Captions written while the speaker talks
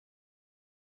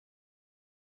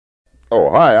Oh,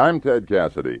 hi, I'm Ted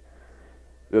Cassidy.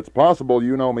 It's possible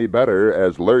you know me better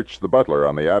as Lurch the butler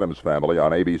on The Addams Family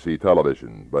on ABC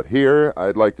television. But here,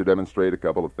 I'd like to demonstrate a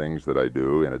couple of things that I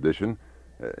do in addition.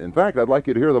 In fact, I'd like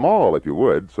you to hear them all, if you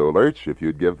would. So, Lurch, if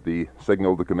you'd give the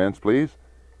signal to commence, please.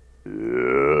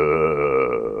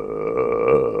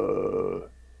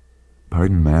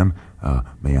 Pardon, ma'am.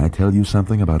 May I tell you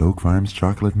something about Oak Farms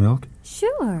chocolate milk?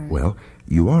 Sure. Well,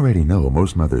 you already know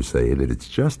most mothers say that it's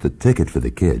just a ticket for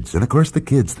the kids. And, of course, the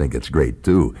kids think it's great,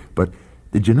 too. But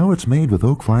did you know it's made with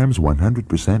Oak Farms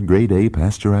 100% grade A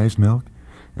pasteurized milk?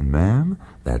 And, ma'am,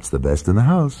 that's the best in the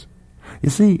house. You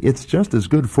see, it's just as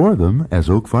good for them as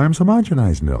Oak Farms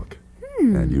homogenized milk.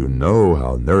 And you know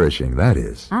how nourishing that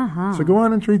is. Uh-huh. So go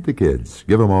on and treat the kids.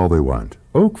 Give them all they want.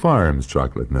 Oak Farms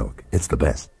chocolate milk. It's the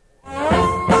best.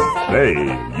 Hey,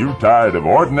 you tired of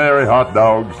ordinary hot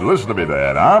dogs? Listen to me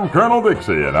then. I'm Colonel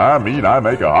Dixie, and I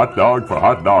make a hot dog for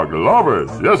hot dog lovers.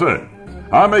 Yes, sir.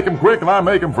 I make 'em quick, and I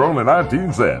make 'em for only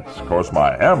 19 cents. Of course,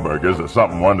 my hamburgers are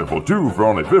something wonderful, too, for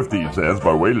only 15 cents,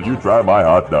 but wait till you try my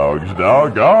hot dogs.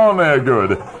 Doggone, they're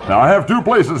good. Now, I have two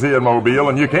places here in Mobile,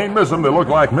 and you can't miss them. They look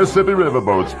like Mississippi River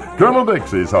boats. Colonel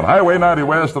Dixie's on Highway 90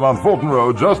 West and on Fulton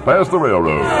Road, just past the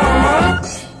railroad.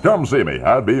 Come see me.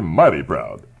 I'd be mighty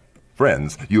proud.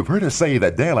 Friends, you've heard us say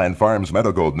that Dayland Farms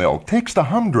Meadow Gold milk takes the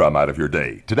humdrum out of your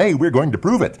day. Today, we're going to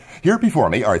prove it. Here before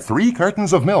me are 3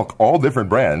 cartons of milk, all different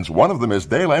brands. One of them is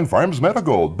Dayland Farms Meadow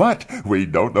Gold, but we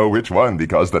don't know which one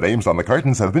because the names on the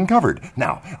cartons have been covered.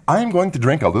 Now, I'm going to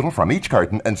drink a little from each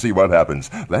carton and see what happens.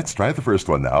 Let's try the first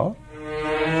one now.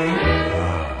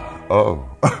 Oh,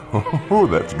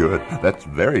 that's good. That's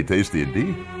very tasty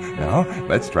indeed. Now,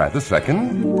 let's try the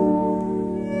second.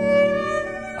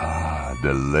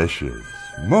 Delicious.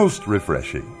 Most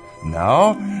refreshing.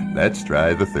 Now, let's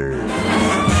try the third.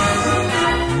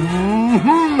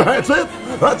 That's it.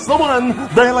 That's the one.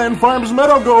 Dayland Farms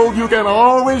Meadow Gold, you can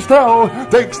always tell,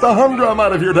 takes the humdrum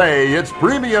out of your day. It's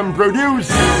premium produce.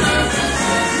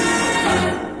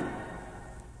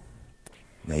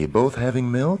 Now, you both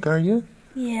having milk, are you?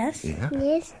 Yes. Yeah?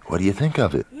 Yes. What do you think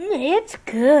of it? It's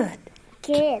good.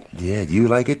 Good. Yeah, do you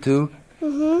like it, too?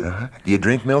 Mm-hmm. Uh-huh. Do you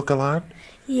drink milk a lot?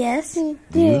 Yes.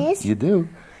 Yes. You do?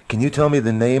 Can you tell me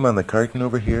the name on the carton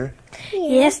over here?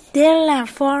 Yes, Dayland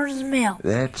Farms milk.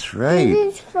 That's right.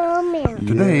 It's for milk.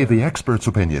 Today, the expert's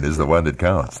opinion is the one that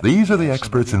counts. These are the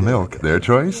experts in milk. Their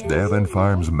choice, Dayland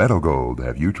Farms Meadow Gold.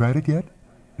 Have you tried it yet?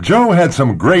 Joe had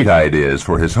some great ideas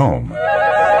for his home.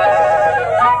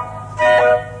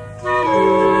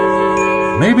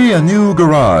 Maybe a new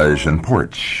garage and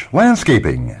porch,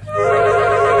 landscaping,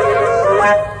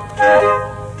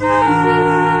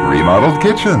 remodeled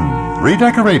kitchen,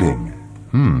 redecorating.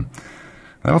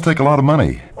 That'll take a lot of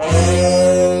money.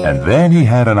 And then he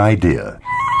had an idea.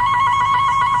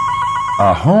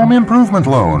 A home improvement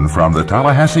loan from the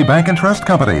Tallahassee Bank and Trust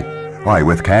Company. Why,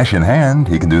 with cash in hand,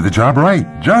 he can do the job right,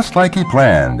 just like he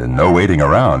planned, and no waiting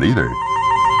around either.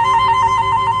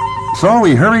 So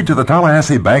he hurried to the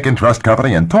Tallahassee Bank and Trust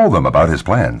Company and told them about his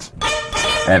plans.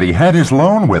 And he had his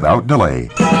loan without delay,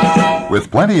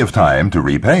 with plenty of time to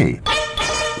repay.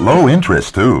 Low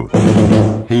interest, too.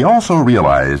 He also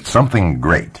realized something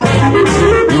great.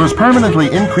 He was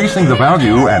permanently increasing the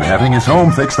value and having his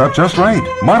home fixed up just right.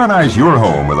 Modernize your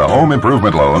home with a home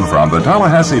improvement loan from the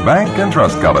Tallahassee Bank and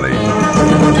Trust Company.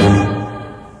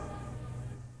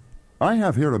 I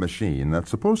have here a machine that's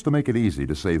supposed to make it easy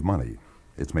to save money.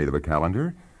 It's made of a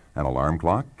calendar, an alarm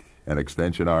clock, an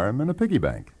extension arm, and a piggy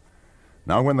bank.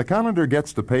 Now, when the calendar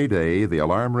gets to payday, the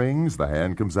alarm rings, the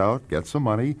hand comes out, gets some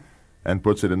money, and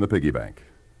puts it in the piggy bank.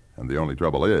 And the only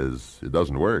trouble is, it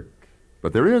doesn't work.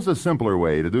 But there is a simpler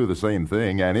way to do the same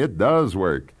thing, and it does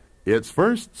work. It's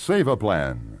First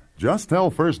Save-A-Plan. Just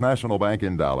tell First National Bank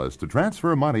in Dallas to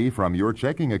transfer money from your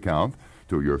checking account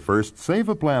to your First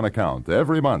Save-A-Plan account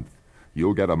every month.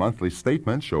 You'll get a monthly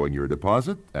statement showing your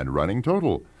deposit and running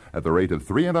total at the rate of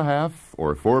 3.5%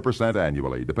 or 4%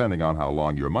 annually, depending on how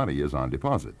long your money is on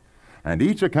deposit. And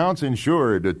each account's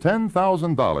insured to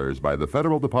 $10,000 by the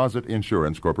Federal Deposit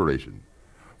Insurance Corporation.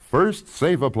 First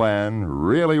Save-A-Plan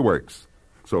really works.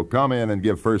 So come in and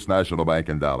give First National Bank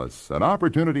in Dallas an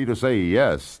opportunity to say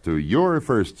yes to your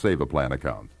First Save-A-Plan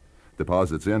account.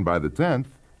 Deposits in by the 10th,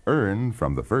 earn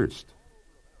from the 1st.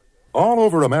 All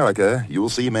over America, you'll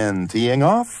see men teeing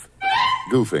off,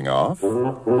 goofing off,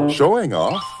 showing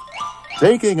off,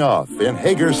 taking off in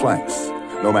Hager slacks.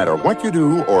 No matter what you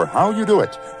do or how you do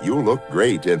it, you'll look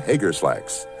great in Hager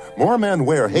slacks. More men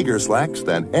wear Hager slacks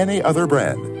than any other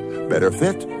brand. Better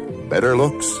fit, better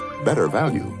looks, better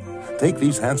value. Take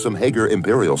these handsome Hager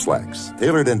Imperial slacks,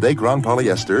 tailored in Dacron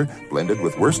polyester, blended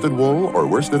with worsted wool or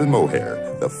worsted and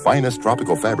mohair, the finest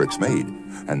tropical fabrics made.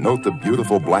 And note the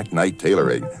beautiful black night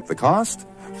tailoring. The cost?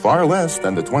 Far less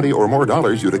than the $20 or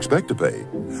more you'd expect to pay.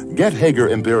 Get Hager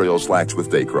Imperial slacks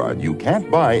with Dacron. You can't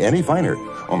buy any finer.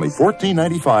 Only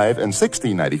 $14.95 and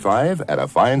 $16.95 at a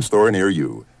fine store near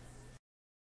you.